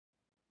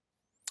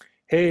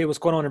Hey, what's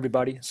going on,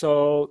 everybody?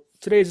 So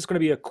today is just going to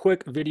be a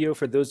quick video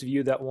for those of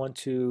you that want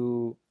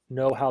to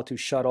know how to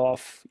shut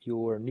off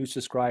your new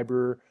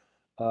subscriber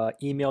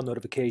email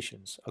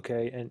notifications.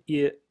 Okay, and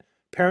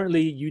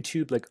apparently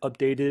YouTube like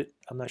updated.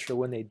 I'm not sure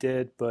when they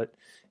did, but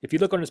if you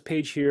look on this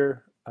page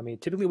here, I mean,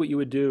 typically what you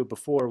would do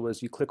before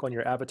was you click on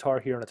your avatar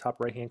here on the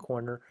top right-hand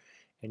corner,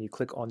 and you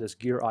click on this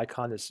gear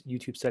icon, this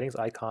YouTube settings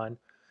icon.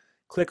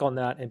 Click on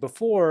that, and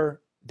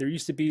before there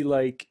used to be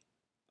like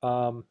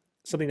um,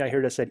 something I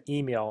heard that said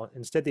email.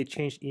 Instead, they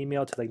changed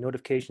email to like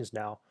notifications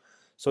now.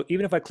 So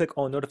even if I click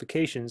on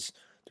notifications,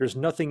 there's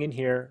nothing in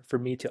here for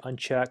me to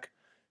uncheck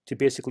to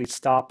basically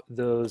stop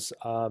those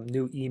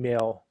new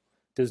email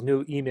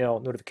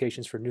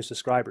notifications for new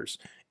subscribers.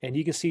 And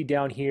you can see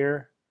down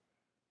here,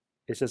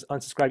 it says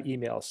unsubscribe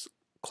emails.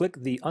 Click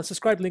the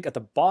unsubscribe link at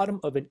the bottom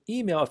of an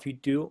email if you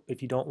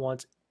don't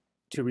want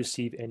to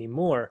receive any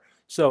more.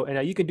 So, and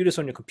now you can do this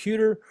on your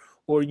computer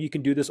or you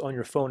can do this on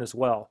your phone as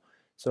well.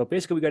 So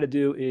basically what we got to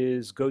do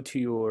is go to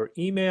your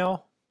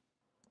email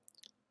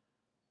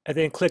and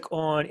then click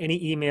on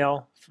any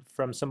email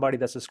from somebody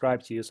that's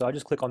subscribed to you. So I'll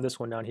just click on this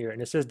one down here,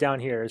 and it says down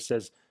here, it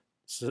says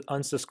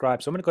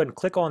unsubscribe. So I'm going to go ahead and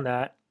click on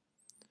that.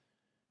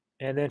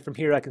 And then from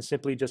here, I can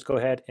simply just go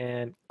ahead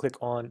and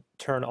click on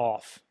turn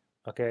off.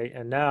 Okay,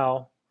 and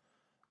now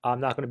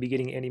I'm not going to be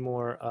getting any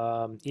more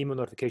email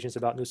notifications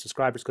about new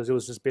subscribers because it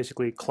was just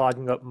basically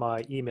clogging up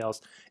my emails.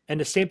 And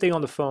the same thing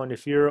on the phone.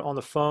 If you're on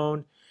the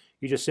phone,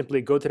 you just simply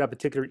go to that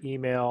particular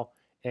email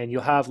and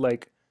you'll have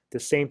like the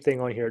same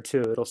thing on here too.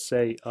 It'll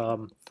say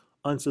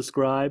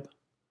unsubscribe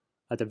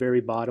at the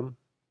very bottom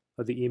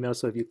of the email.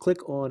 So if you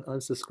click on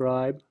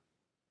unsubscribe,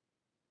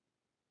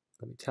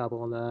 let me tap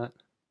on that,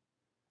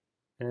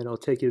 and it'll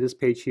take you to this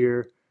page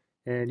here,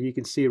 and you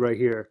can see right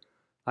here,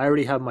 I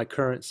already have my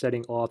current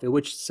setting off. It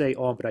would say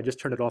on, but I just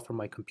turned it off from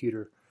my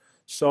computer.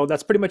 So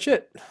that's pretty much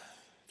it. If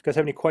you guys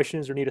have any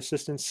questions or need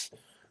assistance,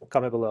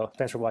 comment below.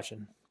 Thanks for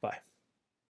watching. Bye.